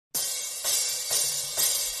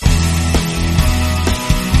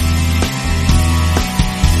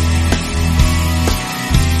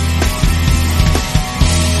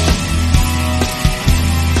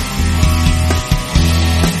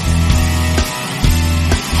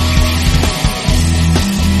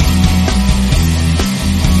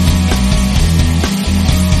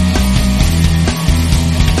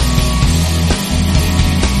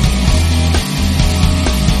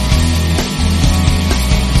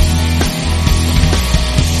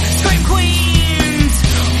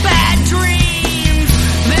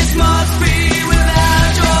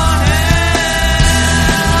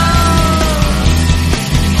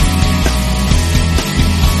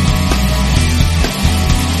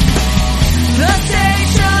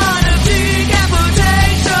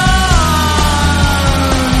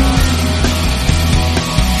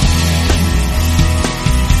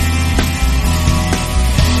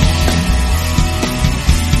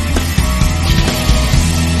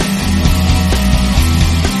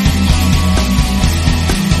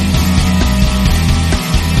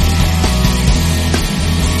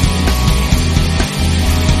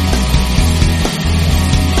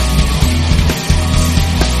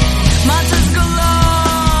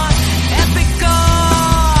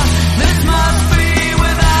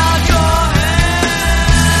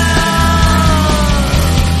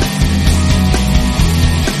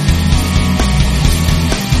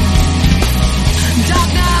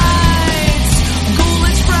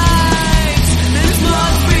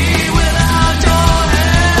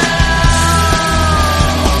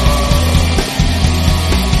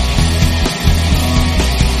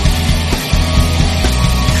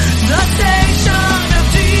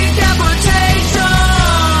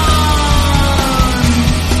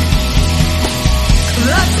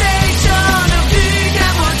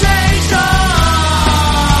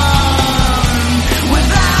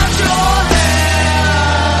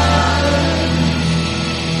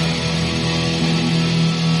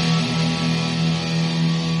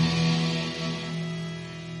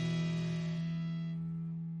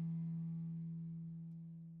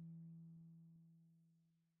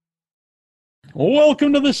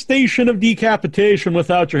Welcome to the station of decapitation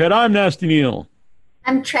without your head. I'm Nasty Neal.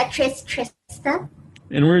 I'm Treacherous Trista.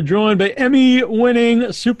 And we're joined by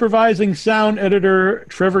Emmy-winning supervising sound editor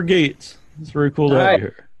Trevor Gates. It's very cool to have you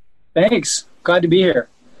here. Thanks. Glad to be here.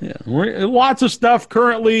 Yeah, lots of stuff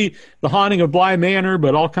currently, The Haunting of Bly Manor,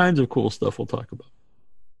 but all kinds of cool stuff we'll talk about.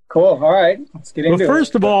 Cool. All right. Let's get into it. But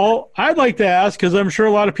first of all, I'd like to ask, because I'm sure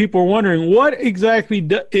a lot of people are wondering, what exactly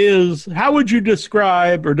how would you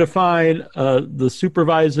describe or define the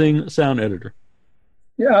supervising sound editor?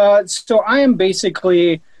 So I am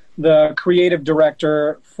basically the creative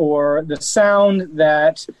director for the sound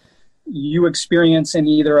that you experience in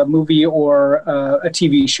either a movie or a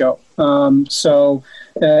TV show.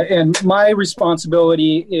 And my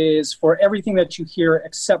responsibility is for everything that you hear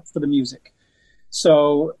except for the music.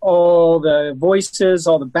 So all the voices,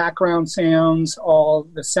 all the background sounds, all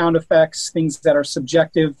the sound effects, things that are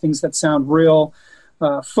subjective, things that sound real,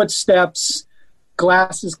 footsteps,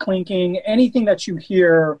 glasses clinking, anything that you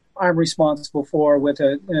hear, I'm responsible for.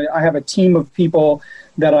 I have a team of people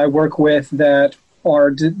that I work with that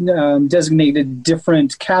are designated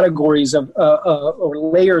different categories of or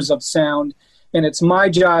layers of sound, and it's my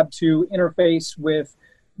job to interface with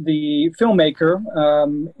the filmmaker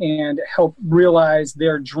and help realize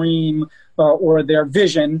their dream or their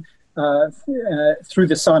vision through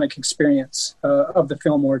the sonic experience of the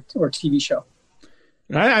film or TV show.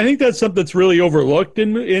 I think that's something that's really overlooked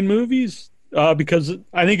in movies because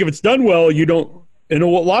I think if it's done well, in a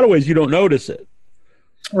lot of ways, you don't notice it.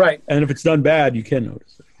 Right. And if it's done bad, you can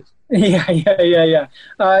notice it. Yeah.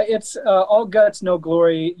 It's all guts, no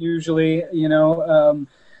glory, usually,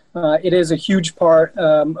 it is a huge part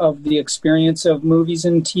of the experience of movies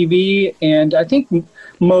and TV, and I think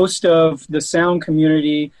most of the sound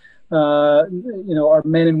community, are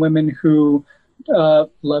men and women who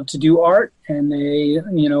love to do art, and they,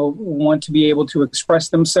 want to be able to express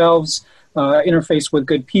themselves, interface with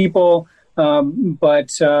good people,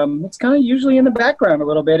 but it's kind of usually in the background a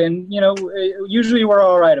little bit, and usually we're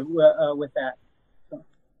all right with that. So.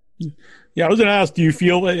 Yeah, I was going to ask, do you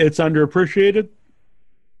feel that it's underappreciated?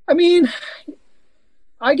 I mean,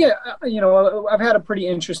 I've had a pretty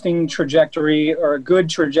interesting trajectory, or a good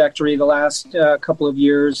trajectory, the last couple of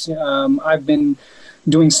years. I've been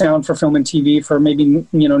doing sound for film and TV for maybe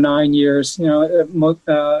 9 years,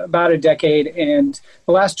 about a decade, and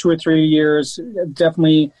the last 2 or 3 years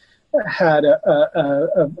definitely had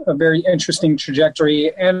a very interesting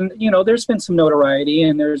trajectory. And there's been some notoriety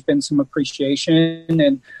and there's been some appreciation,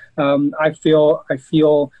 and I feel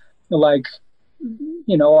like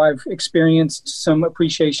I've experienced some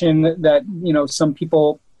appreciation that some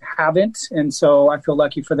people haven't, and so I feel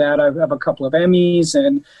lucky for that. I have a couple of Emmys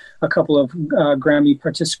and a couple of Grammy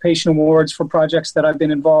participation awards for projects that I've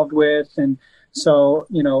been involved with, and so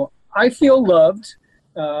I feel loved,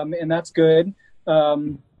 and that's good,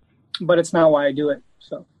 but it's not why I do it.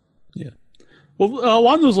 So yeah. Well,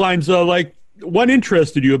 along those lines, what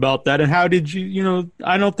interested you about that, and how did you?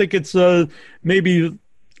 I don't think it's maybe.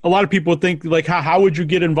 A lot of people think, how would you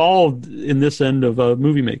get involved in this end of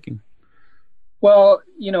movie making? Well,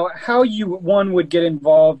 how one would get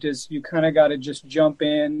involved is you kind of got to just jump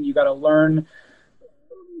in. You got to learn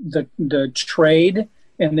the trade,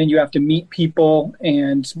 and then you have to meet people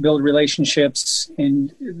and build relationships.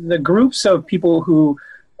 And the groups of people who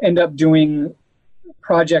end up doing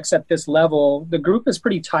projects at this level, the group is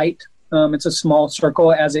pretty tight. It's a small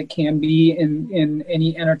circle, as it can be in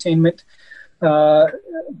any entertainment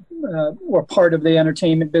or part of the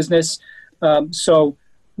entertainment business. So,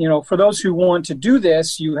 for those who want to do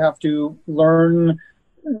this, you have to learn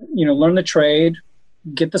the trade,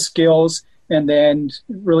 get the skills, and then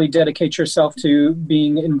really dedicate yourself to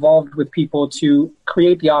being involved with people to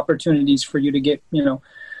create the opportunities for you to get,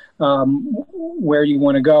 where you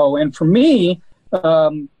want to go. And for me,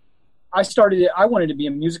 I wanted to be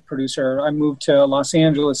a music producer. I moved to Los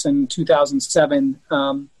Angeles in 2007.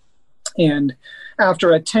 And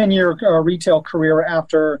after a 10-year retail career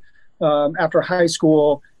after high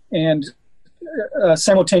school, and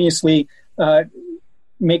simultaneously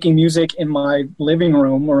making music in my living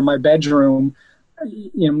room or my bedroom,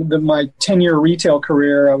 my 10-year retail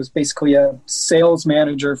career, I was basically a sales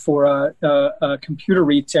manager for a computer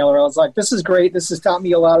retailer. I was like, this is great. This has taught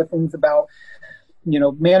me a lot of things about,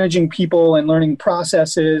 managing people and learning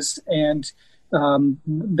processes, and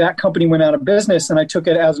that company went out of business, and I took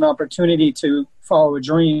it as an opportunity to follow a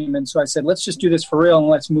dream. And so I said, let's just do this for real, and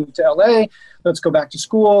let's move to LA. Let's go back to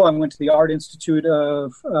school. I went to the Art Institute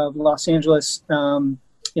of Los Angeles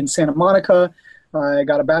in Santa Monica. I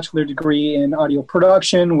got a bachelor degree in audio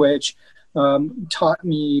production, which taught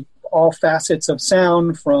me all facets of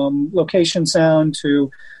sound, from location sound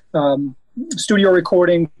to studio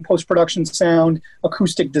recording, post-production sound,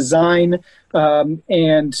 acoustic design.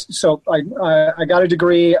 And so I got a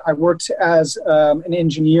degree. I worked as an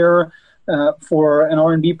engineer for an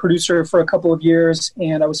R&B producer for a couple of years,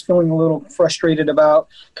 and I was feeling a little frustrated about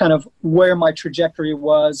kind of where my trajectory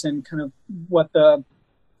was and kind of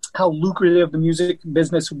how lucrative the music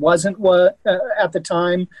business wasn't at the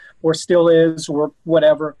time, or still is, or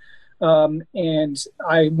whatever. And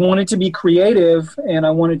I wanted to be creative, and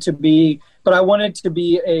I wanted to be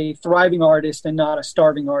a thriving artist and not a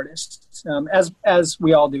starving artist, as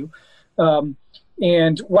we all do.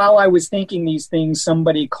 And while I was thinking these things,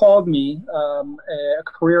 somebody called me, a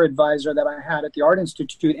career advisor that I had at the Art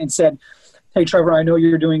Institute, and said, "Hey, Trevor, I know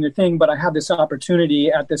you're doing your thing, but I have this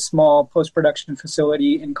opportunity at this small post-production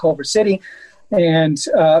facility in Culver City, and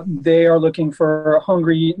they are looking for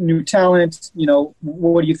hungry new talent.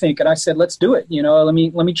 What do you think?" And I said, "Let's do it.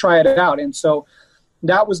 Let me try it out." And so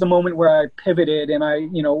that was the moment where I pivoted, and I,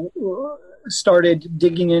 started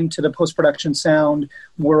digging into the post-production sound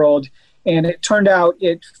world. And it turned out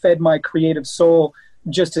it fed my creative soul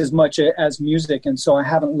just as much as music. And so I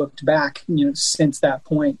haven't looked back, since that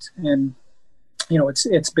point. And,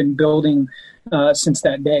 it's been building since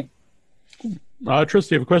that day. Tris,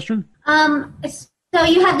 do you have a question? So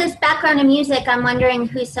you have this background in music. I'm wondering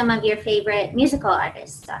who some of your favorite musical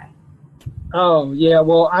artists are. Oh, yeah.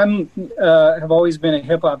 Well, have always been a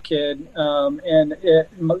hip hop kid. And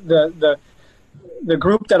the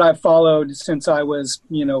group that I've followed since I was,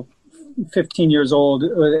 15 years old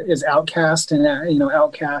is Outkast, and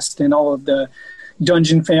Outkast and all of the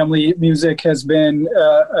Dungeon Family music has been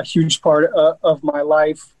a huge part of my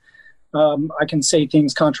life. I can say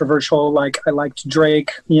things controversial, like I liked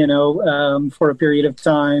Drake, for a period of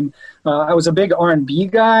time. I was a big R&B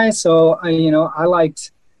guy, so I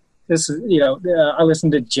liked this. I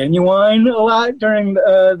listened to Genuine a lot during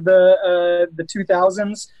the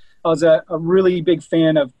 2000s. I was a really big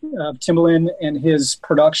fan of Timbaland and his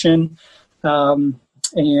production, and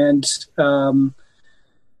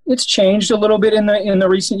it's changed a little bit in the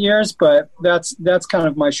recent years. But that's kind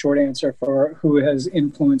of my short answer for who has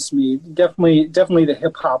influenced me. Definitely, the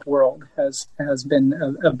hip hop world has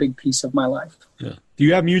been a big piece of my life. Yeah. Do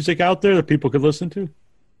you have music out there that people could listen to?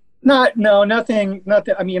 Nothing.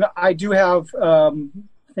 I mean, I do have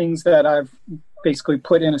things that I've basically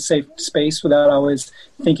put in a safe space without always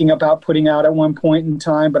thinking about putting out at one point in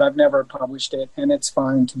time, but I've never published it, and it's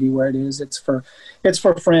fine to be where it is. It's for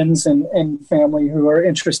friends and family who are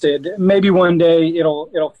interested. Maybe one day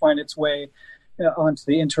it'll find its way onto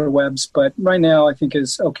the interwebs, but right now I think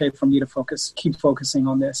is okay for me to keep focusing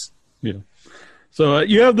on this. Yeah. So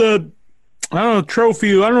you have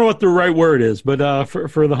trophy. I don't know what the right word is, but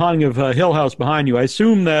for the haunting of Hill House behind you, I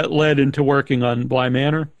assume that led into working on Bly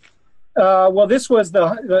Manor. Well, this was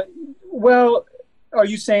well, are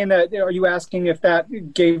you asking if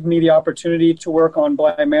that gave me the opportunity to work on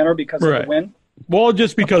Bly Manor because of the win? Well,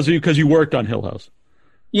 just because you worked on Hill House.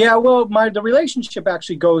 Yeah, well, the relationship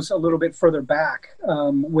actually goes a little bit further back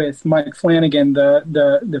with Mike Flanagan,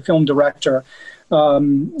 the film director.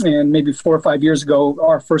 And maybe 4 or 5 years ago,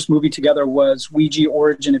 our first movie together was Ouija: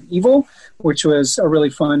 Origin of Evil, which was a really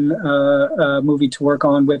fun movie to work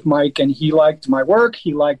on with Mike. And he liked my work.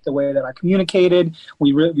 He liked the way that I communicated.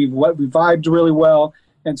 We vibed really well.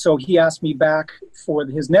 And so he asked me back for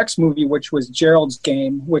his next movie, which was Gerald's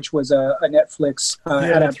Game, which was a Netflix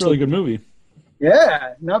adaptation. That's a really good movie.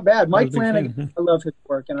 Yeah, not bad. Mike Flanagan, I love his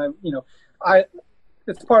work, and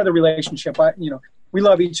it's part of the relationship. We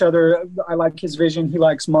love each other. I like his vision. He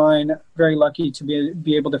likes mine. Very lucky to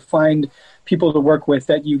be able to find people to work with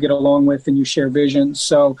that you get along with and you share visions.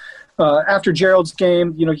 So after Gerald's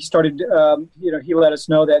Game, he started, he let us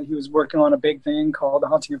know that he was working on a big thing called The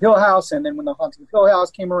Haunting of Hill House. And then when The Haunting of Hill House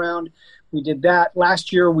came around, we did that.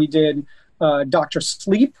 Last year we did Dr.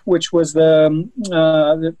 Sleep, which was a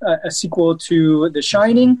sequel to The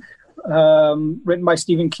Shining, written by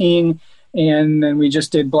Stephen King. And then we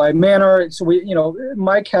just did Bly Manor. So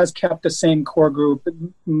Mike has kept the same core group.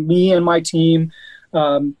 Me and my team,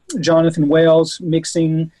 Jonathan Wales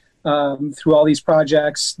mixing through all these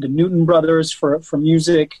projects. The Newton brothers for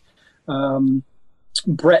music.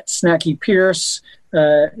 Brett Snacky Pierce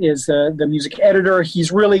is the music editor.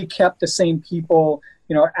 He's really kept the same people,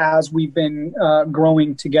 as we've been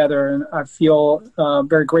growing together, and I feel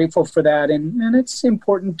very grateful for that. And it's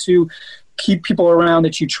important to keep people around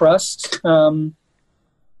that you trust. When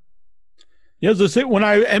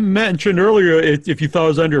I mentioned earlier, if you thought it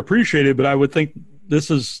was underappreciated, but I would think this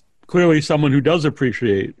is clearly someone who does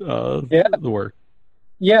appreciate the work.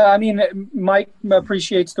 Yeah, I mean, Mike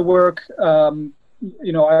appreciates the work.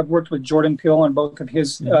 I've worked with Jordan Peele on both of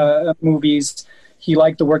his movies. He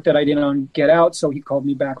liked the work that I did on Get Out, so he called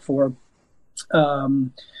me back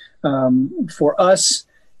um, for Us.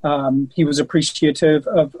 He was appreciative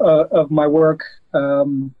of my work.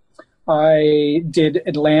 I did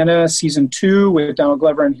Atlanta season 2 with Donald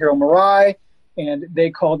Glover and Hiro Murai, and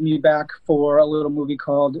they called me back for a little movie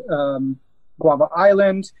called Guava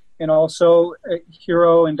Island. And also,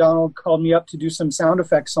 Hiro and Donald called me up to do some sound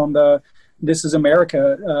effects on the This Is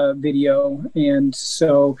America video. And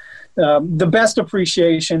so the best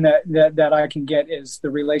appreciation that I can get is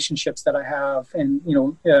the relationships that I have, and,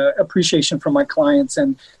 appreciation from my clients,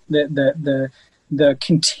 and the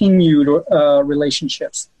continued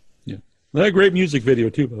relationships. Yeah. That a great music video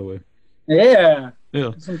too, by the way. Yeah.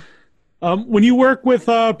 Yeah. When you work with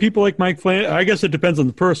people like Mike Flanagan, I guess it depends on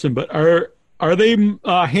the person, but are they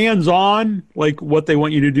hands-on, like what they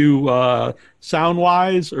want you to do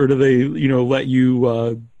sound-wise, or do they, let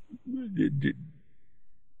you figure it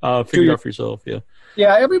out for yourself? Yeah.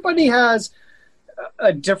 Yeah, everybody has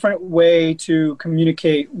a different way to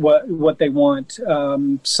communicate what they want.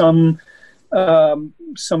 Some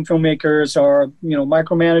filmmakers are,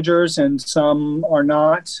 micromanagers, and some are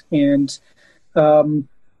not. And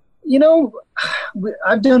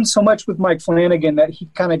I've done so much with Mike Flanagan that he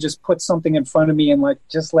kind of just puts something in front of me and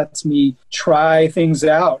just lets me try things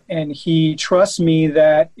out. And he trusts me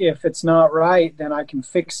that if it's not right, then I can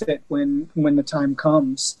fix it when the time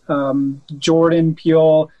comes. Jordan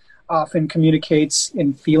Peele often communicates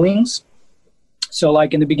in feelings. So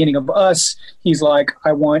like in the beginning of Us, he's like,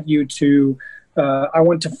 I want to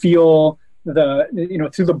feel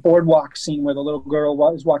through the boardwalk scene where the little girl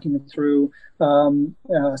was walking through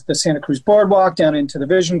the Santa Cruz boardwalk down into the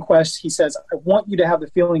Vision Quest. He says, I want you to have the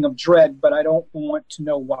feeling of dread, but I don't want to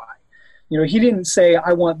know why. He didn't say,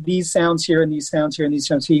 I want these sounds here and these sounds here and these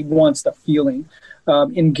sounds. He wants the feeling.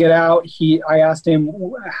 In Get Out, I asked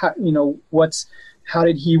him, how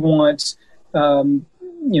did he want,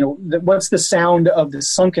 what's the sound of the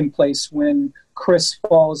sunken place when Chris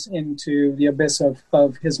falls into the abyss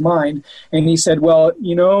of his mind? And he said, well,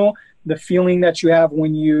 the feeling that you have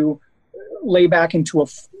when you lay back into a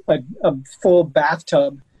full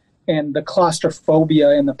bathtub, and the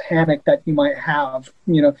claustrophobia and the panic that you might have,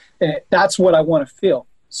 that's what I want to feel.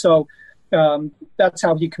 So that's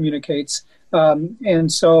how he communicates.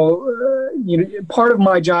 And so, part of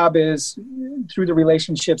my job is through the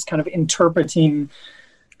relationships, kind of interpreting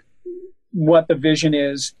what the vision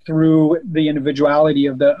is through the individuality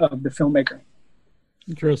of the filmmaker.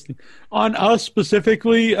 Interesting. On Us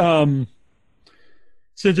specifically,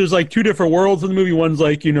 since there's like two different worlds in the movie, one's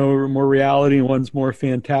like, more reality and one's more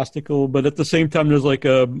fantastical, but at the same time there's like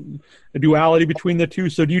a duality between the two.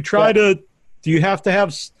 So do you have to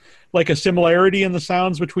have like a similarity in the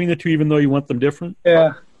sounds between the two, even though you want them different?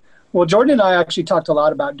 Yeah. Well, Jordan and I actually talked a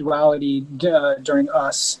lot about duality during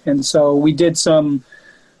Us. And so we did some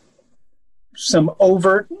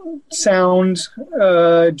overt sound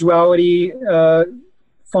duality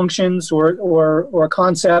functions or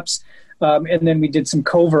concepts, and then we did some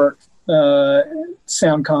covert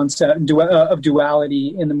sound concept of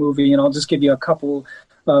duality in the movie. And I'll just give you a couple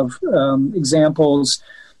of examples.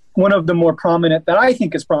 One of the more prominent that I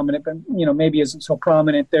think is prominent, but maybe isn't so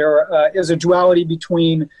prominent, there is a duality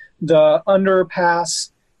between the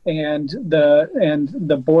underpass and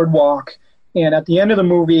the boardwalk. And at the end of the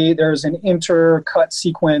movie, there's an intercut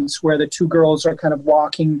sequence where the two girls are kind of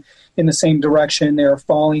walking in the same direction. They're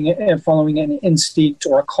following an instinct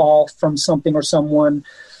or a call from something or someone.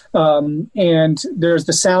 And there's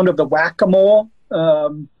the sound of the whack-a-mole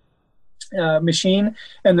machine,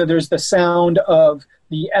 and then there's the sound of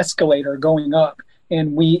the escalator going up.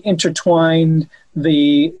 And we intertwined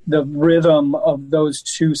the rhythm of those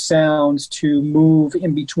two sounds to move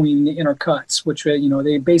in between the intercuts, which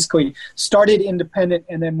they basically started independent,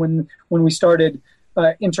 and then when we started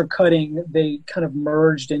intercutting, they kind of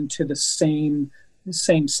merged into the same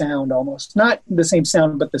sound, almost not the same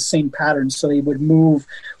sound, but the same pattern. So they would move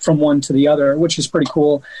from one to the other, which is pretty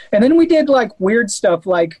cool. And then we did like weird stuff,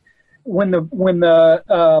 like when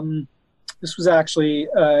the this was actually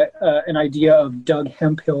an idea of Doug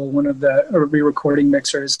Hemphill, one of the re-recording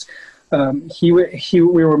mixers. We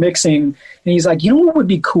were mixing, and he's like, what would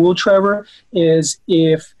be cool, Trevor, is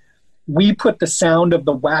if we put the sound of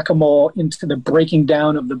the whack-a-mole into the breaking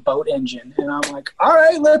down of the boat engine. And I'm like, all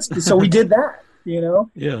right, so we did that,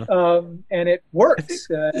 Yeah. And it works.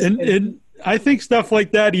 And I think stuff like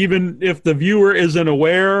that, even if the viewer isn't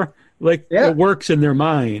aware, it works in their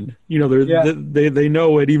mind. They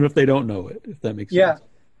know it even if they don't know it, if that makes sense.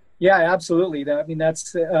 Yeah, absolutely. I mean,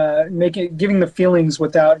 that's giving the feelings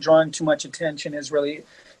without drawing too much attention is really.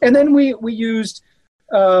 And then we used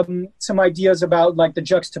some ideas about like the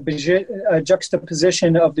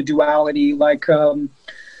juxtaposition of the duality, like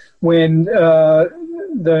when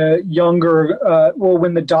the younger,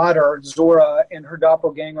 when the daughter Zora and her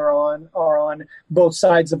doppelganger are on both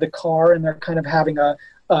sides of the car, and they're kind of having a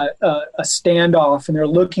standoff, and they're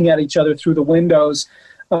looking at each other through the windows.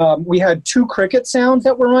 We had two cricket sounds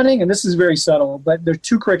that were running, and this is very subtle, but there are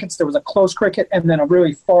two crickets. There was a close cricket and then a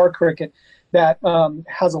really far cricket that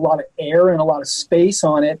has a lot of air and a lot of space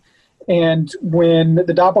on it. And when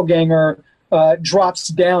the doppelganger drops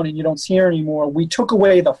down and you don't see her anymore, we took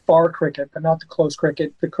away the far cricket, but not the close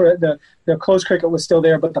cricket. The close cricket was still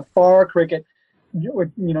there, but the far cricket,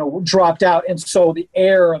 dropped out. And so the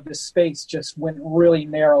air of the space just went really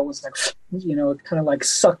narrow. It was like, kind of like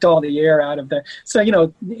sucked all the air out of the. So,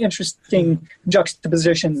 the interesting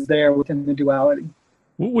juxtapositions there within the duality.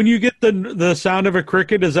 When you get the sound of a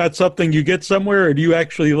cricket, is that something you get somewhere, or do you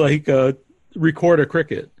actually record a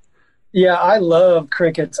cricket? Yeah, I love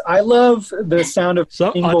crickets. I love the sound of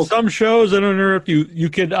on some shows. I don't know if you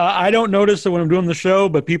can. I don't notice it when I'm doing the show,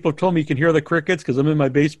 but people have told me you can hear the crickets because I'm in my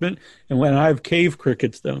basement, and when I have cave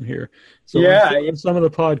crickets down here. So in some of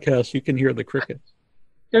the podcasts, you can hear the crickets.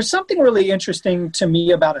 There's something really interesting to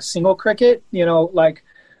me about a single cricket.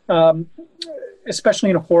 Especially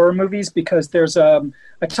in horror movies, because there's I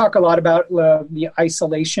talk a lot about the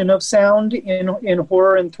isolation of sound in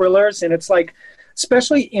horror and thrillers, and it's like,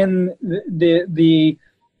 especially in the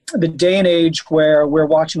day and age where we're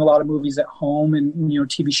watching a lot of movies at home and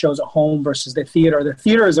TV shows at home versus the theater. The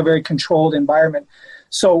theater is a very controlled environment,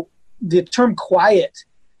 so the term quiet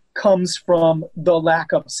comes from the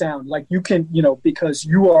lack of sound. Like you can, because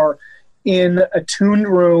you are in a tuned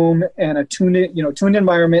room and a tuned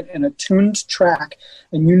environment and a tuned track,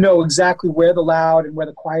 and you know exactly where the loud and where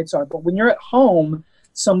the quiets are. But when you're at home,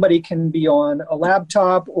 somebody can be on a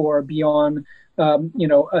laptop or be on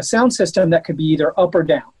a sound system that could be either up or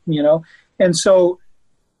down, and so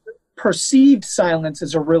perceived silence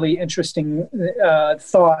is a really interesting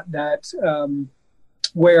thought that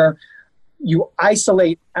where you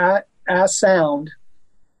isolate a sound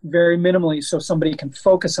very minimally so somebody can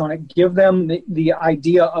focus on it, give them the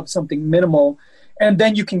idea of something minimal, and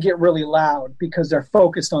then you can get really loud because they're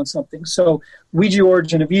focused on something. So Ouija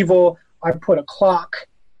Origin of Evil, I put a clock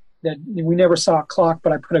that we never saw a clock,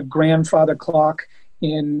 but I put a grandfather clock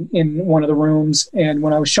in one of the rooms. And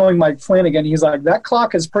when I was showing Mike Flanagan, he's like, that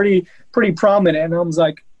clock is pretty prominent. And I was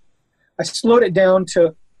like, I slowed it down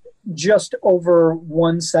to just over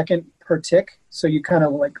 1 second per tick. So you kind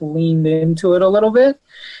of like leaned into it a little bit.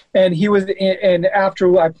 And and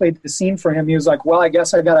after I played the scene for him, he was like, well, I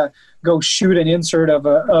guess I got to go shoot an insert of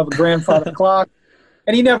a grandfather clock.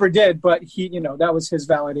 And he never did, but that was his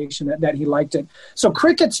validation that he liked it. So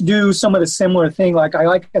crickets do some of the similar thing. Like I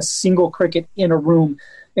like a single cricket in a room,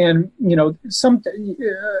 and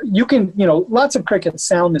you can lots of crickets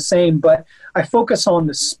sound the same, but I focus on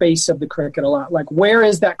the space of the cricket a lot. Like where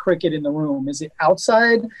is that cricket in the room? Is it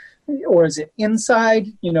outside or is it inside?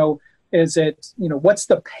 Is it what's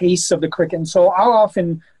the pace of the cricket? And so I'll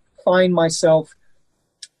often find myself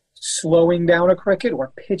slowing down a cricket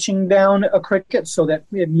or pitching down a cricket so that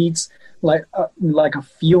it meets like a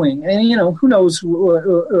feeling. And who knows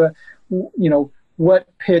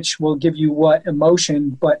what pitch will give you what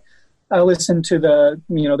emotion, but I listen to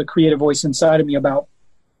the creative voice inside of me about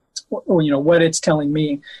what it's telling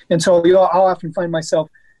me. And so I'll often find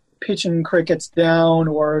myself pitching crickets down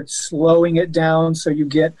or slowing it down so you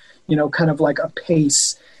get kind of like a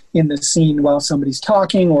pace in the scene while somebody's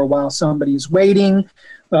talking or while somebody's waiting.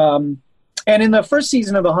 And in the first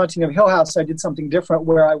season of The Haunting of Hill House, I did something different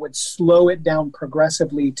where I would slow it down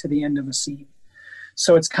progressively to the end of a scene.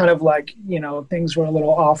 So it's kind of like, things were a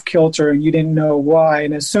little off kilter and you didn't know why.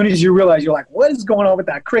 And as soon as you realize, you're like, what is going on with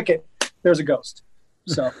that cricket? There's a ghost.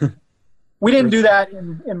 So we didn't do that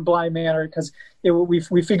in Bly Manor because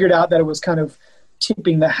we figured out that it was kind of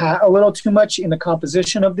tipping the hat a little too much in the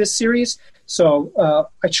composition of this series. So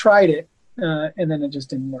I tried it and then it just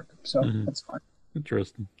didn't work. So that's fine.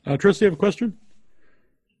 Interesting. Tristan, you have a question?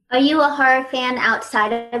 Are you a horror fan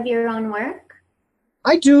outside of your own work?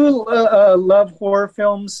 I do love horror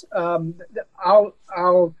films.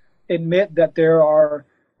 I'll admit that there are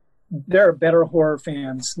better horror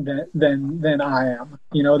fans than I am.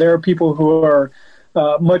 There are people who are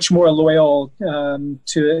much more loyal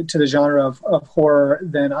to the genre of horror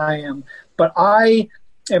than I am. But I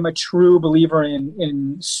am a true believer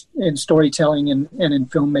in storytelling and in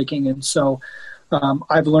filmmaking, and so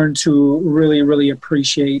I've learned to really, really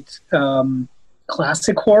appreciate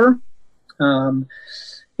classic horror.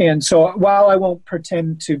 And so while I won't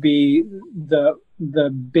pretend to be the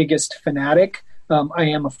biggest fanatic, I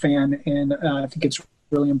am a fan, and I think it's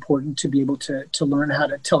really important to be able to learn how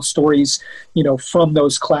to tell stories, from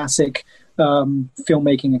those classic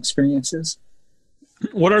filmmaking experiences.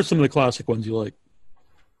 What are some of the classic ones you like?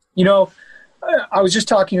 I was just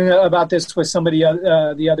talking about this with somebody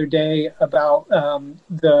the other day about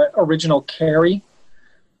the original Carrie.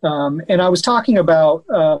 And I was talking about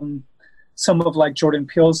some of like Jordan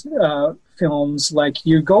Peele's films. Like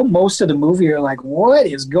you go most of the movie, you're like, what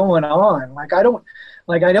is going on? I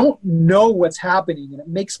don't know what's happening, and it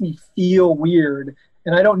makes me feel weird.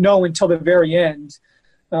 And I don't know until the very end.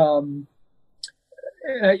 And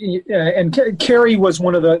Carrie was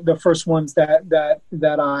one of the first ones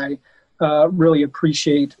that I really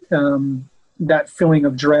appreciate, that feeling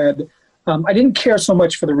of dread. I didn't care so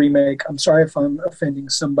much for the remake. I'm sorry if I'm offending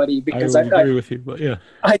somebody, because I agree with you, but yeah.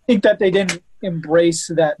 I think that they didn't embrace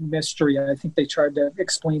that mystery. I think they tried to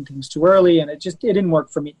explain things too early, and it didn't work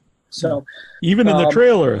for me. So even in the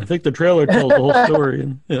trailer, I think the trailer tells the whole story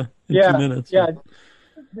in 2 minutes. Yeah.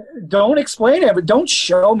 Don't explain it, but don't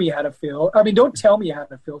show me how to feel. I mean, don't tell me how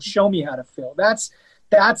to feel. Show me how to feel. That's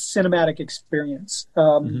cinematic experience.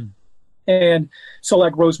 And so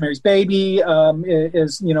like Rosemary's Baby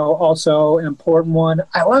is also an important one.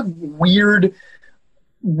 I love weird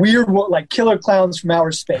like killer clowns from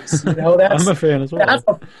outer space. That's I'm a fan as well.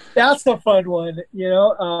 That's a fun one.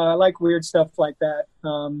 I like weird stuff like that.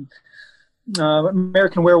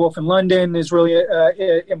 American Werewolf in London is really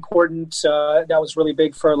important. That was really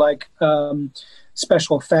big for like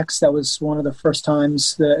special effects. That was one of the first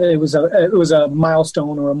times that it was a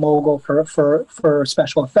milestone or a mogul for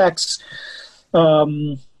special effects.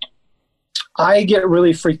 I get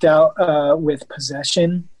really freaked out with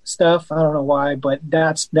possession stuff. I don't know why, but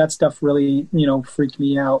that stuff really freaked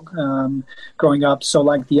me out growing up. So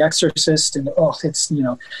like The Exorcist and it's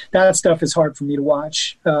that stuff is hard for me to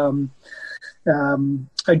watch.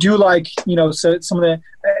 I do like so some of the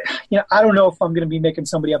I don't know if I'm going to be making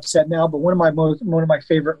somebody upset now, but one of my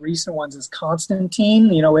favorite recent ones is Constantine.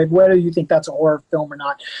 Whether you think that's a horror film or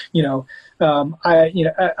not,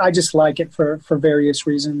 I just like it for various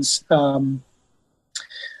reasons.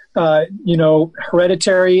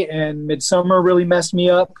 Hereditary and Midsummer really messed me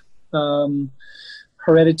up.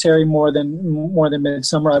 Hereditary more than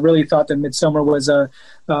Midsummer. I really thought that Midsummer was a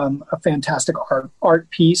fantastic art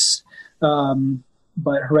piece.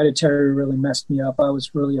 But Hereditary really messed me up. I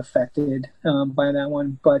was really affected by that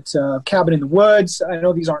one. But Cabin in the Woods, I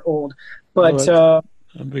know these aren't old, but I'm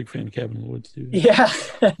a big fan of Cabin in the Woods too. Yeah.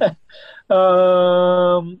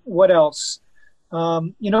 What else?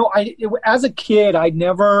 As a kid, I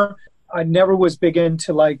never was big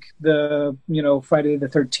into like the Friday the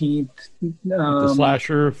 13th, the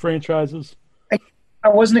slasher franchises. I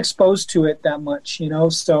wasn't exposed to it that much,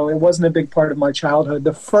 so it wasn't a big part of my childhood.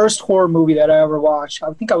 The first horror movie that I ever watched,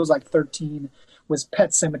 I think I was like 13, was Pet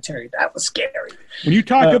Sematary. That was scary. When you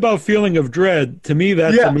talk about feeling of dread, to me,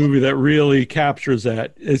 that's a movie that really captures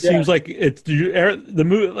that. It seems like it's the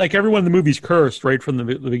movie, like everyone in the movie's cursed right from the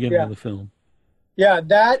beginning of the film. Yeah,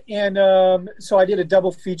 that and so I did a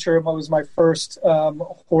double feature. It was my first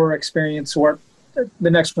horror experience, or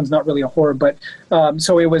the next one's not really a horror, but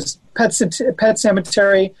so it was Pet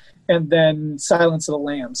Sematary and then Silence of the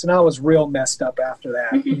Lambs, and I was real messed up after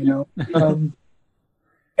that,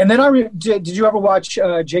 and then did you ever watch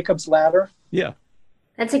Jacob's Ladder? Yeah,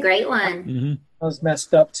 that's a great one. Mm-hmm. I was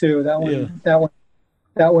messed up too. That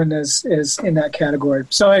one is in that category.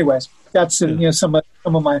 So, anyways, that's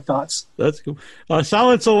some of my thoughts. That's cool.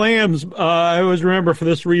 Silence of the Lambs, I always remember for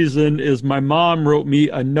this reason is my mom wrote me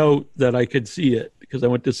a note that I could see it because I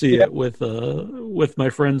went to see it with my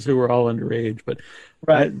friends who were all underage, but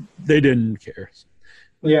they didn't care.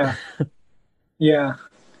 Yeah.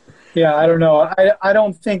 I don't know. I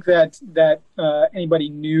don't think that anybody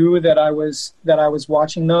knew that I was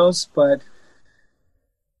watching those, but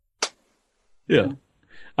yeah.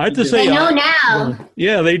 I have to say, they know now.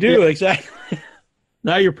 Yeah, they do exactly.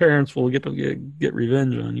 Now your parents will get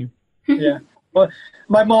revenge on you. Yeah. Well,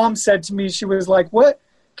 my mom said to me, she was like, "What?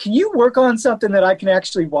 Can you work on something that I can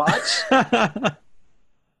actually watch?"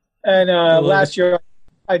 And last year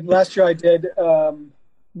I did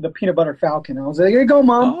the Peanut Butter Falcon. I was like, "Here you go,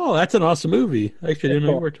 Mom." Oh, that's an awesome movie. I actually didn't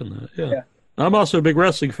know you worked on that. Yeah. I'm also a big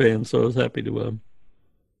wrestling fan, so I was happy to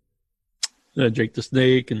Jake the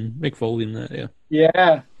Snake and Mick Foley and that.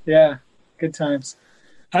 Yeah. Good times.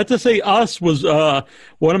 I have to say, Us was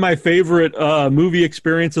one of my favorite movie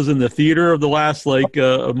experiences in the theater of the last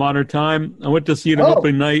modern time. I went to see it on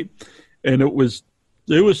opening night, and it was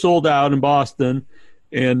it was sold out in Boston,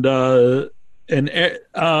 and I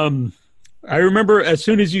remember as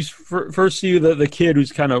soon as you first see the kid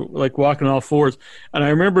who's kind of like walking off fours, and I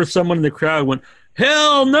remember someone in the crowd went,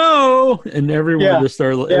 "Hell no!" and everyone just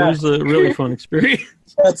started. It was a really fun experience.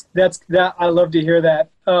 That I love to hear that.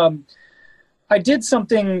 I did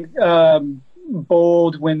something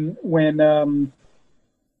bold when.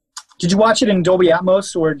 Did you watch it in Dolby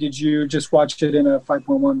Atmos or did you just watch it in a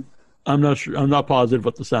 5.1? I'm not sure. I'm not positive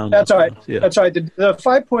what the sound. That's is. all right. Yeah. That's all right. The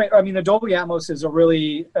 5 point. I mean, the Dolby Atmos is a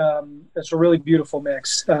really beautiful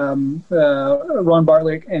mix. Ron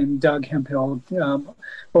Bartlett and Doug Hemphill,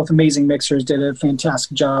 both amazing mixers, did a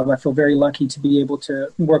fantastic job. I feel very lucky to be able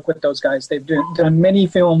to work with those guys. They've done many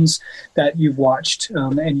films that you've watched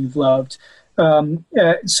and you've loved.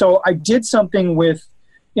 So I did something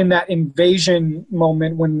in that invasion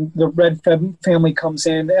moment when the Red family comes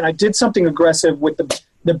in, and I did something aggressive with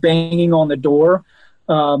the banging on the door,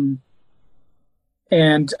 and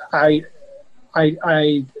I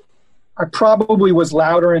probably was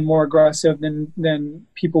louder and more aggressive than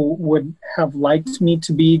people would have liked me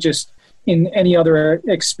to be just in any other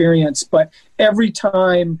experience. But every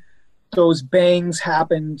time those bangs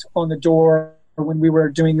happened on the door when we were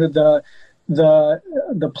doing the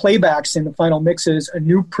playbacks in the final mixes, a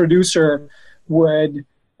new producer would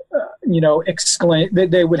exclaim.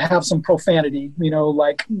 They would have some profanity,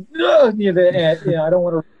 like, I don't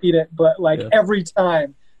want to repeat it, but every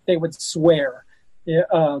time they would swear. Yeah,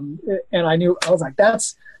 and I was like,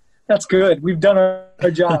 that's good. We've done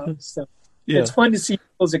our job. So it's fun to see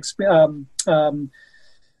people's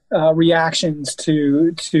reactions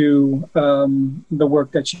to the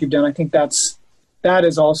work that you've done. I think that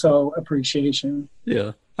is also appreciation.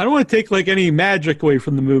 Yeah. I don't want to take any magic away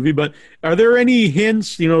from the movie, but are there any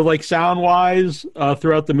hints, sound wise,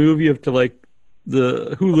 throughout the movie of who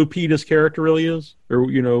Lupita's character really is, or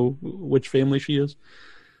which family she is?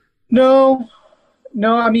 No.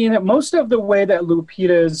 I mean, most of the way that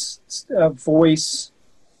Lupita's voice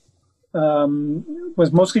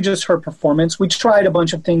was mostly just her performance. We tried a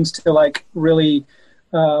bunch of things to really.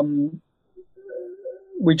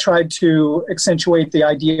 We tried to accentuate the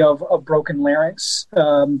idea of a broken larynx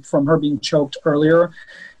from her being choked earlier,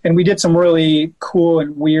 and we did some really cool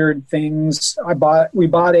and weird things. We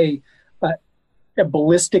bought a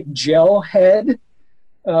ballistic gel head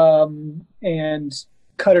and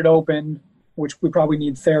cut it open, which we probably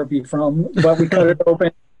need therapy from, but we cut it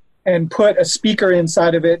open and put a speaker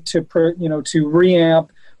inside of it to reamp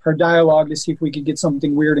her dialogue to see if we could get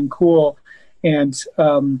something weird and cool, and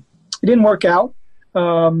it didn't work out.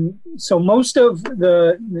 So most of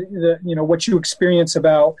the what you experience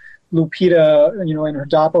about Lupita, and her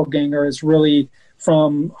doppelganger is really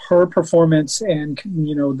from her performance and,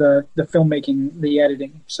 the filmmaking, the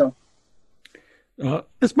editing. So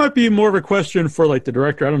this might be more of a question for the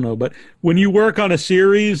director. I don't know, but when you work on a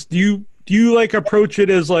series, do you approach it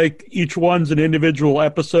as each one's an individual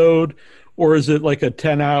episode, or is it a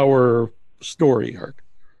 10-hour story arc?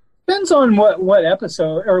 Depends on what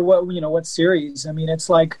episode or what series. I mean, it's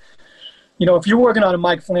if you're working on a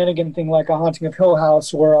Mike Flanagan thing like A Haunting of Hill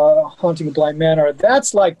House or A Haunting of Bly Manor,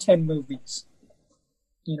 that's 10 movies.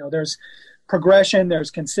 There's progression,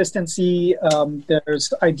 there's consistency,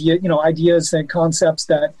 there's ideas and concepts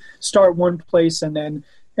that start one place and then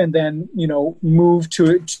move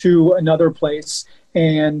to another place,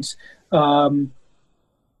 and then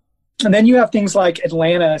you have things like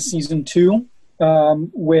Atlanta season 2.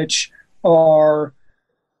 Which are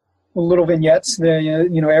little vignettes.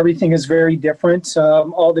 Everything is very different.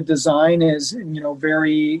 All the design is,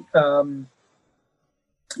 very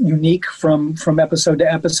unique from episode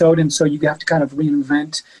to episode, and so you have to kind of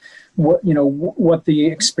reinvent what the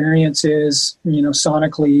experience is,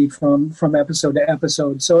 sonically from episode to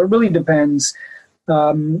episode. So it really depends.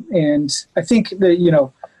 And I think that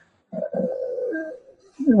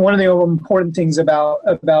one of the important things about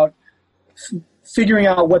figuring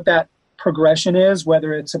out what that progression is,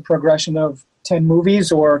 whether it's a progression of 10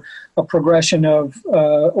 movies or a progression of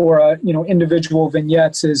individual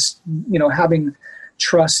vignettes, is having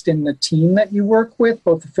trust in the team that you work with,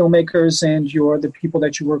 both the filmmakers and the people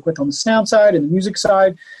that you work with on the sound side and the music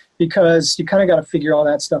side, because you kind of got to figure all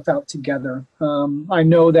that stuff out together. I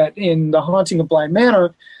know that in The Haunting of Bly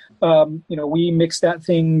Manor, we mixed that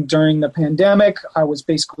thing during the pandemic. I was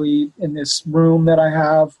basically in this room that I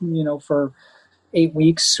have, for 8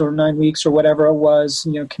 weeks or 9 weeks or whatever it was,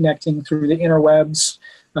 connecting through the interwebs,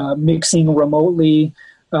 mixing remotely.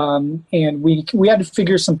 And we had to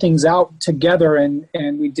figure some things out together, and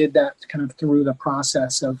we did that kind of through the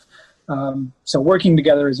process of, so working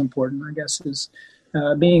together is important, I guess, is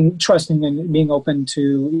being trusting and being open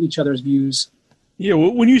to each other's views. Yeah,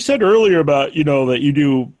 when you said earlier about, that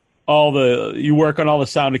you work on all the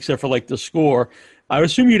sound except for like the score, I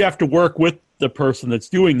assume you'd have to work with the person that's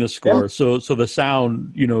doing the score, so the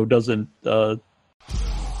sound, doesn't.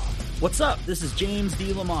 What's up? This is James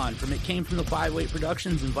D. Lamont from It Came From the 508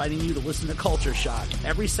 Productions, inviting you to listen to Culture Shock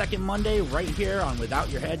every second Monday right here on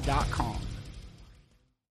WithoutYourHead.com.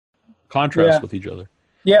 Contrast with each other.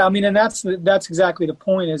 Yeah, I mean, and that's exactly the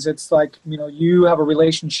point. Is it's like you have a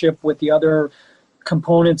relationship with the other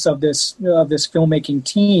components of this filmmaking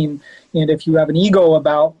team, and if you have an ego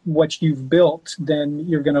about what you've built, then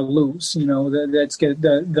you're going to lose. That's good.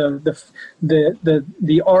 The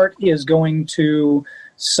art is going to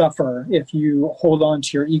suffer if you hold on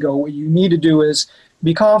to your ego. What you need to do is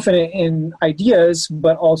be confident in ideas,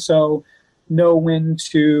 but also know when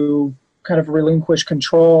to kind of relinquish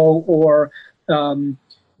control or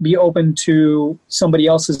be open to somebody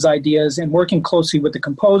else's ideas, and working closely with the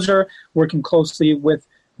composer, working closely with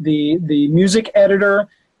the music editor.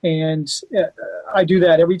 And I do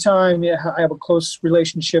that every time. I have a close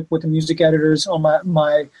relationship with the music editors on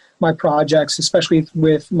my projects, especially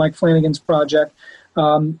with Mike Flanagan's project.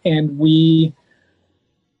 And we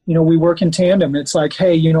work in tandem. It's like,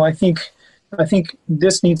 hey, I think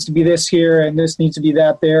this needs to be this here and this needs to be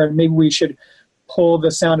that there, and maybe we should pull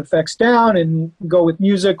the sound effects down and go with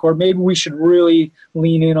music, or maybe we should really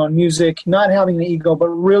lean in on music, not having the ego, but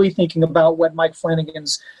really thinking about what Mike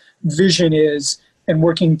Flanagan's vision is and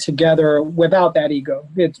working together without that ego.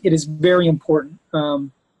 It is very important,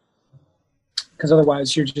 because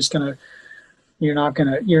otherwise you're not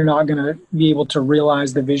gonna be able to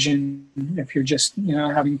realize the vision if you're just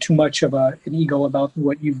having too much of an ego about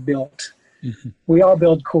what you've built. Mm-hmm. We all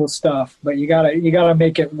build cool stuff, but you gotta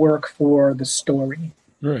make it work for the story.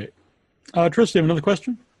 Right. Tristan, you have another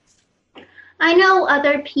question? I know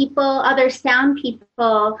other sound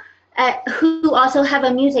people who also have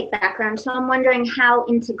a music background, so I'm wondering how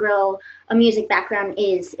integral a music background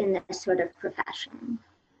is in this sort of profession.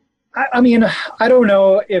 I mean, I don't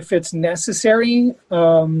know if it's necessary,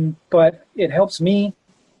 but it helps me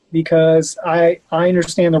because I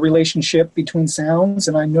understand the relationship between sounds,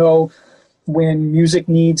 and I know when music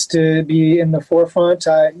needs to be in the forefront.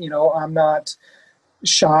 I'm not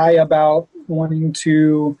shy about wanting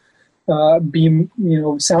to be,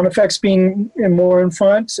 sound effects being more in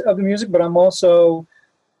front of the music, but I'm also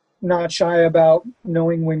not shy about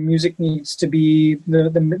knowing when music needs to be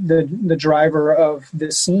the driver of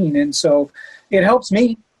this scene. And so it helps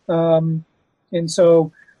me. And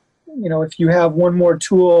so, if you have one more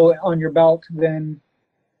tool on your belt, then,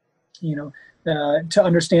 to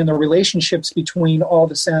understand the relationships between all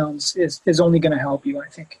the sounds is only going to help you, I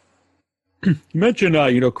think. You mentioned,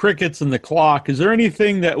 crickets and the clock. Is there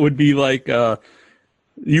anything that would be like,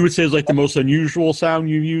 you would say is like the most unusual sound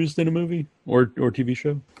you've used in a movie or TV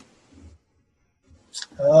show?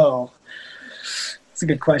 Oh, that's a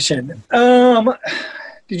good question.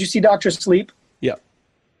 Did you see Dr. Sleep? Yeah.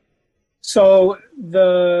 So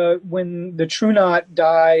when the True Knot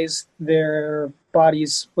dies, their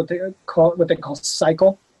bodies what they call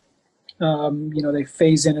cycle. They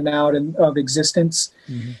phase in and out of existence,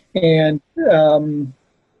 mm-hmm. And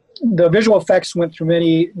the visual effects went through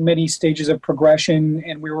many stages of progression,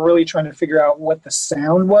 and we were really trying to figure out what the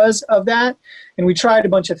sound was of that. And we tried a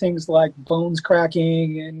bunch of things like bones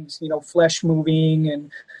cracking and flesh moving,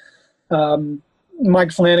 and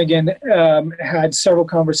Mike Flanagan had several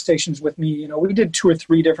conversations with me. We did 2 or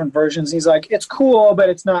 3 different versions. He's like, it's cool, but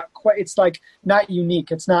it's not quite, it's like not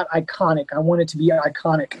unique. It's not iconic. I want it to be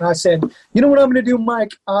iconic. And I said, you know what I'm going to do,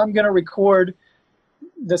 Mike? I'm going to record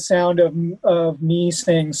the sound of me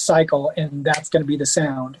saying cycle, and that's going to be the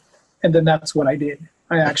sound. And then that's what I did.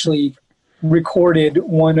 I actually recorded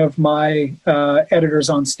one of my editors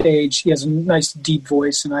on stage. He has a nice deep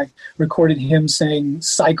voice, and I recorded him saying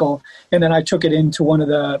cycle, and then I took it into one of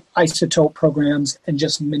the isotope programs and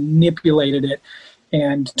just manipulated it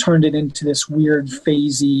and turned it into this weird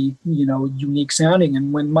phasey, unique sounding.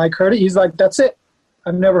 And when Mike heard it, he's like, that's it.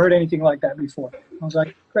 I've never heard anything like that before. I was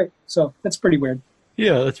like, great. So that's pretty weird.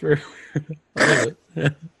 Yeah, that's very weird. I love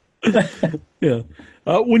it. Yeah.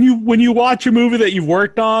 When you watch a movie that you've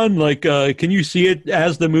worked on, like, can you see it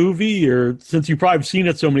as the movie, or since you've probably seen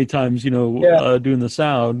it so many times, doing the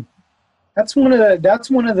sound? That's one of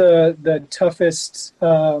the toughest.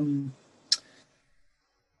 It's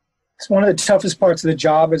one of the toughest parts of the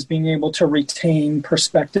job is being able to retain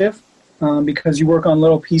perspective, because you work on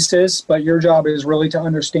little pieces, but your job is really to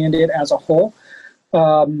understand it as a whole,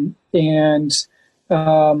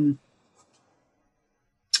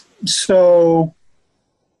 so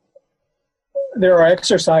there are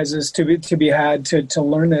exercises to be had to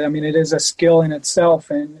learn it. I mean, it is a skill in itself,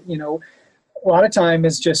 and a lot of time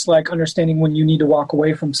is just like understanding when you need to walk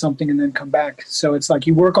away from something and then come back. So it's like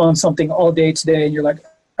you work on something all day today, and you're like,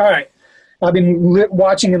 all right, I've been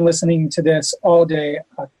watching and listening to this all day.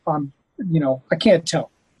 I can't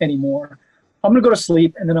tell anymore. I'm going to go to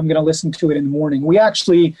sleep, and then I'm going to listen to it in the morning. We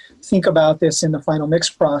actually think about this in the final mix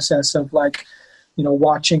process of like,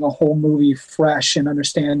 watching a whole movie fresh and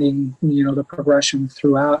understanding, the progression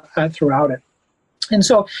throughout it. And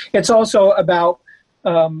so it's also about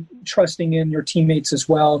trusting in your teammates as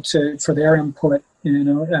well for their input,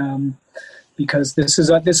 because this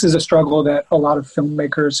is a struggle that a lot of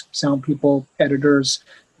filmmakers, sound people, editors,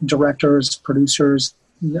 directors, producers,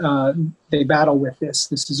 they battle with this.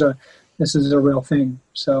 This is a real thing.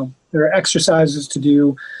 So there are exercises to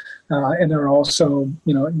do, and there are also,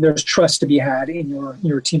 there's trust to be had in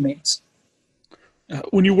your teammates.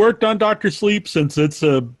 When you worked on Dr. Sleep, since it's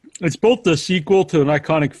both the sequel to an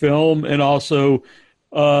iconic film and also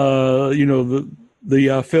the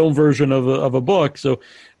film version of a book. So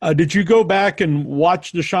did you go back and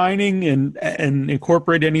watch The Shining and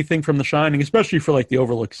incorporate anything from The Shining, especially for like the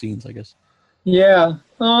overlook scenes, I guess? Yeah.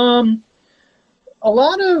 A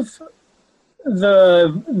lot of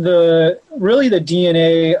the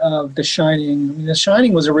DNA of The Shining. I mean, The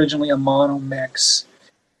Shining was originally a mono mix.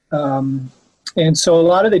 And so a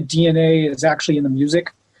lot of the DNA is actually in the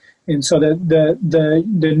music. And so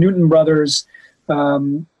the Newton brothers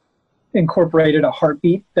incorporated a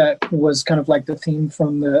heartbeat that was kind of like the theme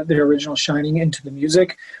from the original Shining into the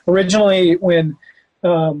music. Originally,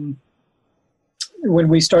 when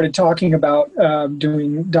we started talking about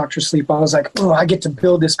doing Dr. Sleep, I was like, oh, I get to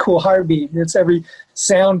build this cool heartbeat. It's every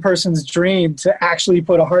sound person's dream to actually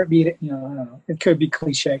put a heartbeat. I don't know, it could be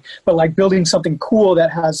cliche, but like building something cool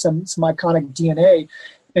that has some iconic DNA.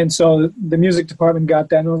 And so the music department got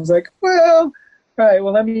that, and I was like, well, all right,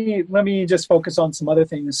 well, let me just focus on some other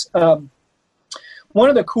things. One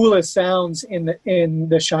of the coolest sounds in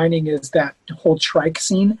The Shining is that whole trike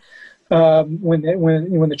scene, when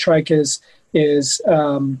the trike is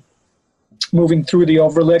moving through the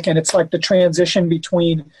overlook, and it's like the transition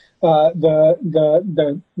between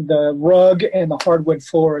the rug and the hardwood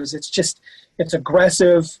floors. It's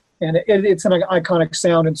aggressive, and it's an iconic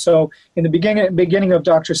sound. And so in the beginning of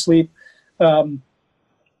Dr. Sleep,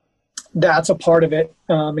 that's a part of it.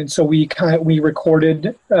 And so we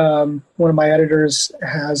recorded, one of my editors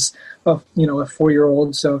has a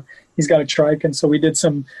 4-year-old, so he's got a trike. And so we did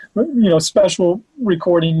some, special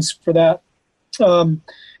recordings for that. And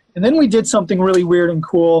then we did something really weird and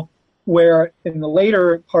cool where in the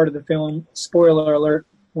later part of the film, spoiler alert,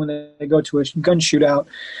 when they go to a gun shootout,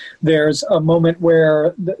 there's a moment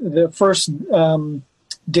where the first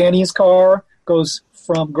Danny's car goes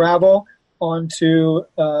from gravel onto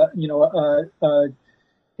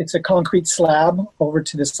it's a concrete slab over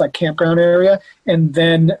to this like campground area, and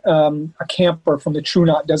then a camper from the True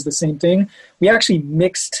Knot does the same thing. We actually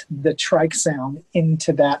mixed the trike sound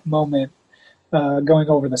into that moment, going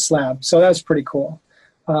over the slab, so that's pretty cool.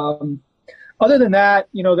 Other than that,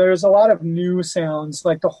 there's a lot of new sounds,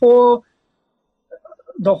 like the whole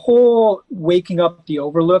waking up the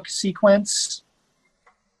overlook sequence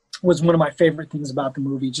was one of my favorite things about the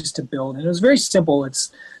movie, just to build. And it was very simple.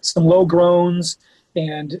 It's some low groans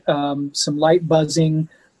and some light buzzing,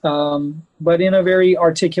 but in a very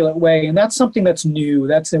articulate way. And that's something that's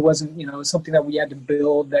new. It wasn't, something that we had to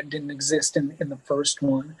build that didn't exist in the first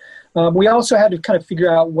one. We also had to kind of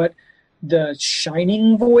figure out what the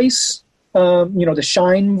Shining voice, the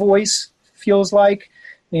Shine voice feels like.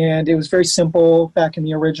 And it was very simple back in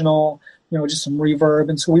the original, just some reverb.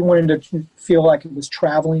 And so we wanted to feel like it was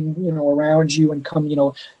traveling, around you and come,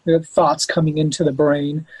 the thoughts coming into the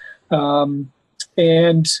brain.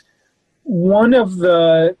 And one of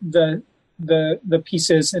the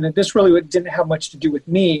pieces, and this really didn't have much to do with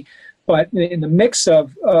me, but in the mix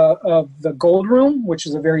of the Gold Room, which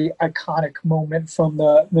is a very iconic moment from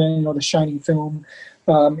the Shining film,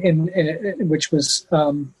 which was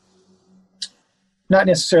not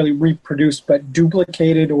necessarily reproduced, but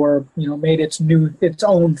duplicated or made its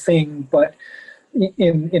own thing, but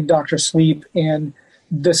in Dr. Sleep. And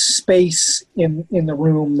the space in the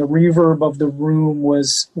room, the reverb of the room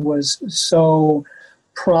was so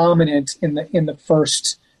prominent in the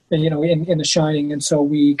first, in The Shining. And so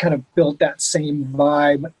we kind of built that same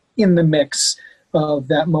vibe in the mix of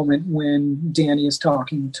that moment when Danny is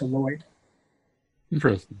talking to Lloyd.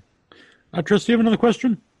 Interesting. Tris, do you have another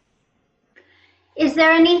question? Is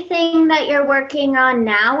there anything that you're working on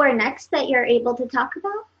now or next that you're able to talk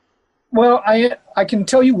about? Well, I can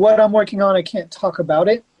tell you what I'm working on. I can't talk about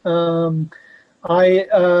it.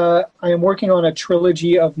 I am working on a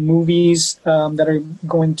trilogy of movies that are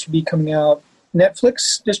going to be coming out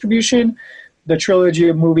Netflix distribution. The trilogy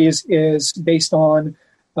of movies is based on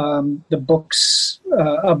the books,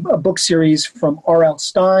 a book series from R.L.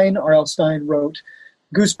 Stine. R.L. Stine wrote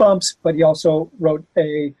Goosebumps, but he also wrote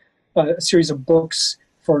a series of books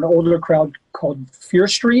for an older crowd called Fear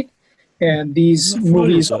Street. And these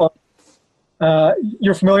movies are...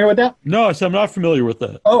 you're familiar with that? No, so I'm not familiar with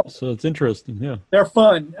that. Oh. So it's interesting, yeah. They're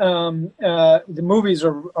fun. The movies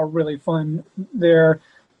are really fun. They're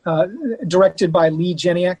directed by Lee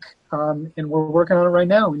Jeniak, and we're working on it right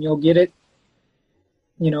now, and you'll get it,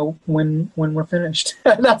 when we're finished.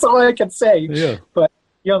 That's all I can say. Yeah. But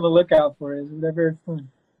be on the lookout for it. They're very fun.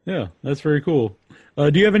 Yeah, that's very cool.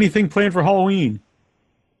 Do you have anything planned for Halloween?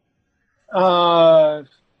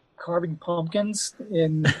 Carving pumpkins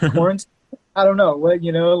in quarantine. I don't know.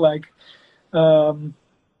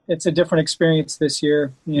 It's a different experience this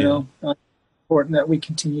year. Important that we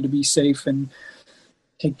continue to be safe and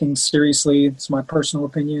take things seriously. It's my personal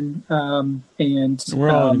opinion. And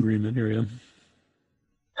we're all in agreement here, yeah.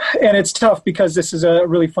 And it's tough because this is a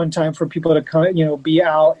really fun time for people to be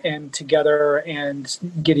out and together and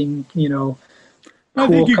getting I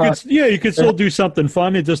think you could still do something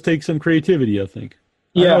fun. It just takes some creativity, I think.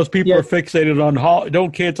 Yeah, I know people are fixated on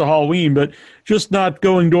don't cancel Halloween, but just not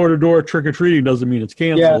going door to door trick or treating doesn't mean it's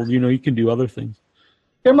canceled. Yeah. You can do other things.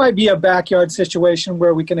 There might be a backyard situation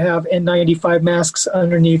where we can have N95 masks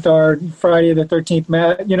underneath our Friday the 13th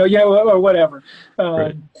mask, or whatever.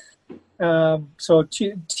 Right. So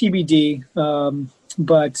TBD,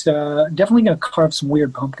 but definitely going to carve some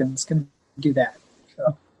weird pumpkins. Going to do that.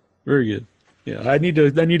 So. Very good. Yeah, I need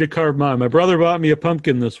to carve mine. My brother bought me a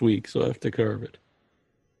pumpkin this week, so I have to carve it.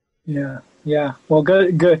 Yeah. Well,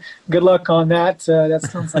 good luck on that. That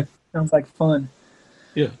sounds like fun.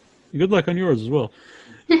 Yeah. Good luck on yours as well.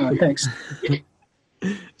 Thanks.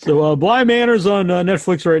 So, Bly Manor's on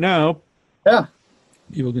Netflix right now. Yeah.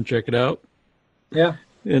 People can check it out. Yeah.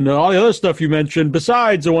 And all the other stuff you mentioned,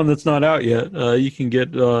 besides the one that's not out yet, you can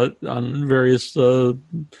get on various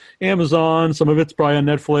Amazon. Some of it's probably on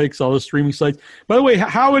Netflix, all the streaming sites. By the way,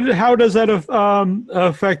 how does that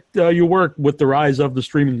affect your work with the rise of the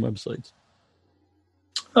streaming websites?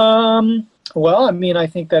 Well, I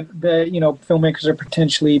think that filmmakers are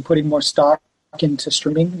potentially putting more stock into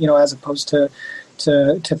streaming, as opposed to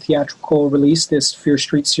theatrical release. This Fear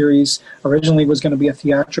Street series originally was going to be a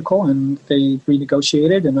theatrical, and they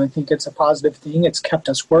renegotiated, and I think it's a positive thing. It's kept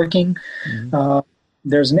us working. Mm-hmm.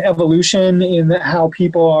 There's an evolution in how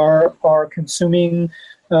people are consuming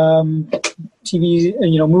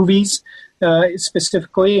TV, movies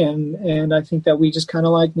specifically, and I think that we just kind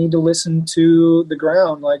of need to listen to the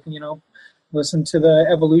ground, listen to the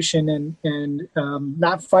evolution and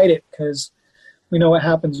not fight it, because we know what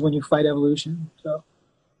happens when you fight evolution. So,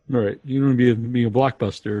 all right, you don't want to be a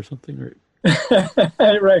blockbuster or something, right?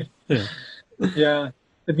 Right. Yeah. Yeah.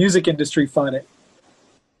 The music industry fought it.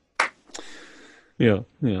 Yeah.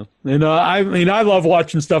 And I love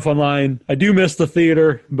watching stuff online. I do miss the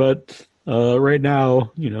theater, but right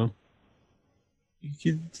now,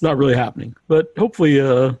 it's not really happening. But hopefully,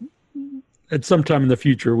 at some time in the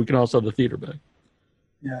future, we can also have the theater back.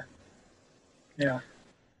 Yeah.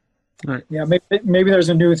 Right. Yeah, maybe there's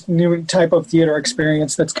a new type of theater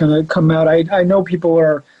experience that's going to come out. I know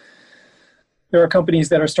there are companies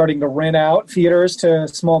that are starting to rent out theaters to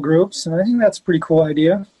small groups, and I think that's a pretty cool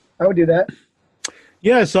idea. I would do that.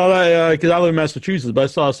 Yeah, I saw that because I live in Massachusetts, but I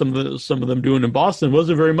saw some of them doing in Boston. It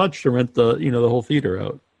wasn't very much to rent the whole theater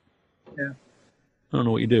out. Yeah. I don't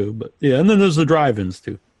know what you do, but yeah, and then there's the drive-ins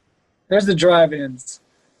too. There's the drive-ins.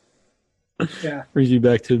 Yeah. Brings you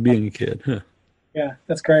back to being a kid. Huh. Yeah,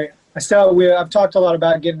 that's great. I've talked a lot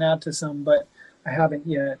about getting out to some, but I haven't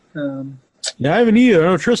yet. Yeah, I haven't either. I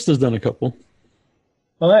know Trista's done a couple.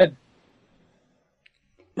 Fun.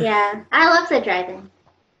 Yeah, I love the drive-in.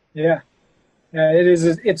 Yeah, it is.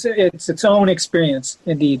 It's its own experience,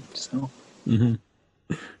 indeed. So. Mm-hmm.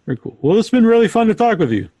 Very cool. Well, it's been really fun to talk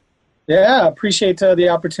with you. Yeah, appreciate the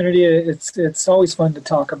opportunity. It's always fun to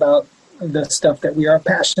talk about the stuff that we are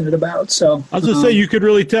passionate about. So I was going to say, you could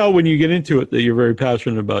really tell when you get into it that you're very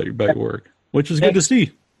passionate about your work, which is good to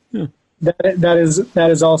see. Yeah. That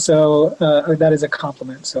is also that is a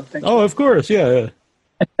compliment. So thank you. Oh, of course, yeah.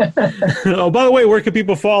 Oh, by the way, where can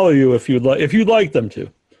people follow you if you'd like them to?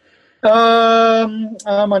 I'm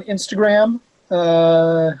on Instagram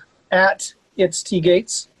at It's T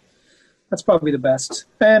Gates. That's probably the best.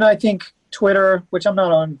 And I think Twitter, which I'm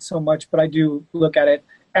not on so much, but I do look at it,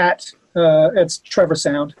 at it's Trevor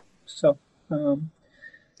Sound. So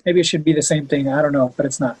Maybe it should be the same thing. I don't know, but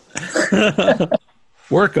it's not.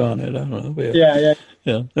 Work on it. I don't know. But Yeah.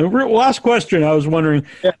 And last question. I was wondering.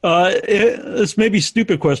 Yeah. This may be a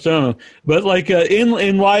stupid question. I don't know. But like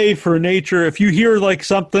in life or nature, if you hear like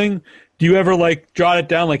something, do you ever like jot it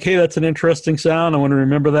down? Like, hey, that's an interesting sound. I want to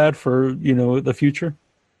remember that for the future.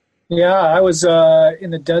 Yeah, I was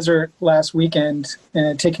in the desert last weekend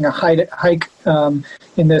taking a hike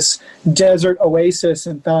in this desert oasis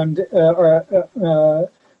and found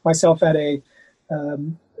myself at a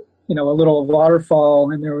little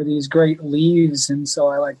waterfall, and there were these great leaves, and so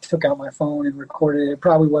I like took out my phone and recorded it. It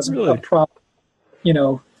probably wasn't Really? a proper,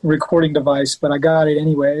 recording device, but I got it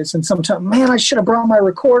anyways. And sometimes, man, I should have brought my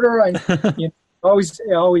recorder. I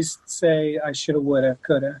always say I should have, would have,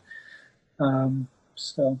 could have.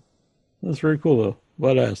 So. That's very cool, though.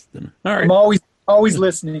 What else then? All right. I'm always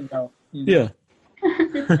listening, though. Yeah.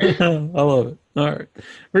 I love it. All right.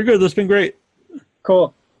 Very good. That's been great.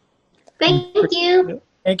 Cool. Thank you.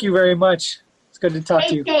 Thank you very much. It's good to talk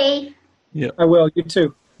to you. Stay. Yeah. I will. You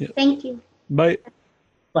too. Yeah. Thank you. Bye.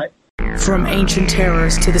 Bye. From ancient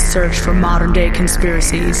terrors to the search for modern-day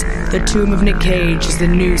conspiracies, The Tomb of Nick Cage is the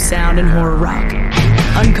new sound in horror rock.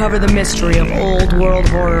 Uncover the mystery of old world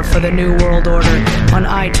horror for the new world order on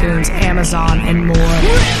iTunes, Amazon, and more.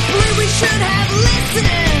 Ripley, we should have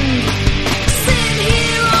listened. Sit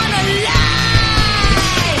here on a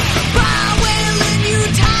lie. Powell and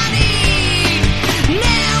Utani.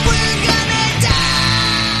 Now we're gonna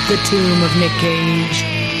die. The Tomb of Nick Cage.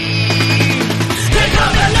 They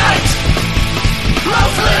come at night.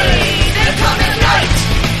 Mostly, they come at night.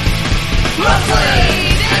 Mostly,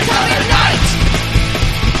 they come at night.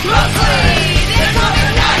 Mostly, they come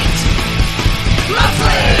at night.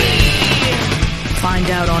 Mostly. Find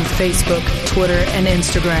out on Facebook, Twitter, and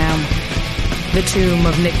Instagram. The Tomb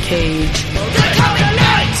of Nick Cage. They come at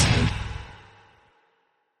night.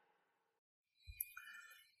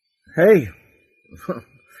 Hey,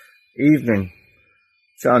 evening,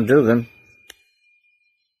 John Dugan.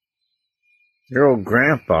 Your old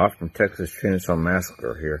grandpa from Texas Chainsaw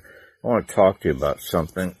Massacre here. I want to talk to you about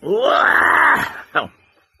something.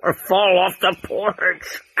 Or fall off the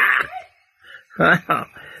porch.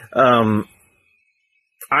 I'm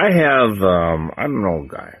an old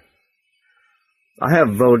guy. I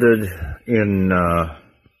have voted in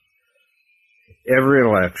every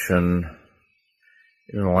election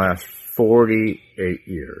in the last 48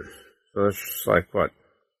 years. So it's just like,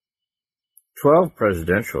 12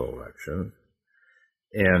 presidential elections.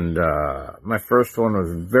 And my first one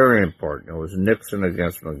was very important. It was Nixon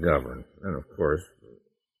against McGovern. And, of course,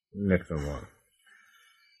 Nixon won.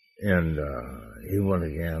 And he won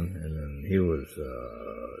again. And then he was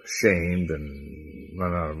shamed and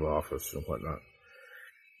run out of office and whatnot.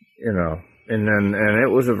 And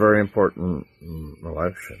it was a very important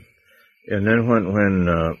election. And then when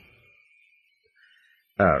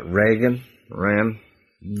Reagan ran,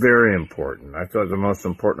 very important. I thought the most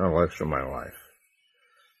important election of my life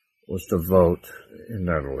was to vote in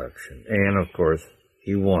that election. And, of course,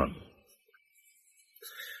 he won.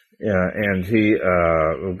 Yeah, and he,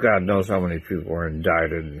 God knows how many people were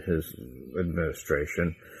indicted in his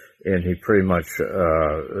administration. And he pretty much he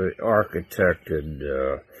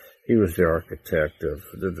was the architect of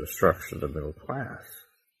the destruction of the middle class.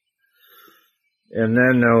 And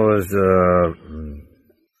then there was a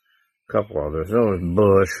couple others. There was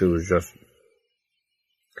Bush, who was just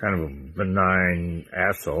kind of a benign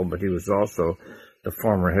asshole, but he was also the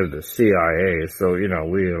former head of the CIA. So,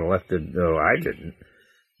 we elected, no, I didn't,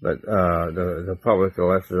 but the public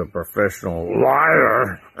elected a professional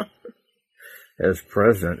liar as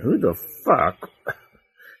president. Who the fuck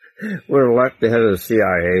would elect the head of the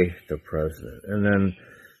CIA to president? And then,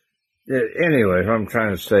 anyway, what I'm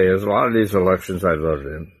trying to say is a lot of these elections I voted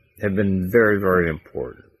in have been very, very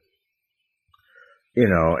important.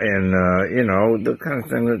 The kind of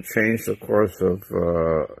thing that changed the course of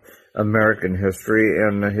American history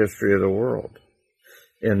and the history of the world.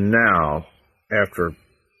 And now, after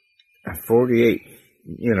 48,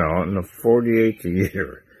 in the 48th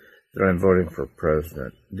year that I'm voting for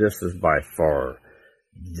president, this is by far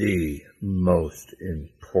the most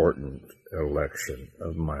important election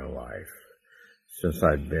of my life since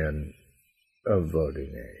I've been of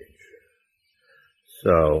voting age.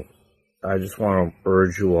 So, I just want to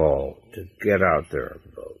urge you all to get out there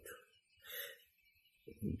and vote.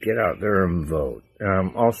 Get out there and vote. And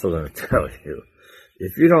I'm also going to tell you,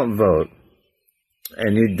 if you don't vote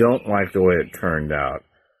and you don't like the way it turned out,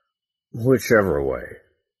 whichever way,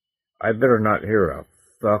 I better not hear a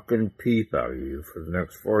fucking peep out of you for the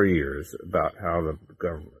next 4 years about how the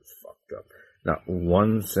government's fucked up. Not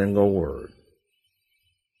one single word.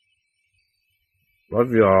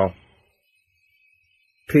 Love you all.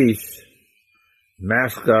 Peace.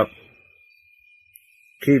 Mask up.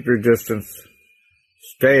 Keep your distance.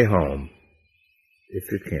 Stay home if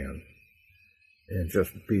you can. And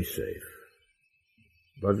just be safe.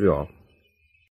 Love you all.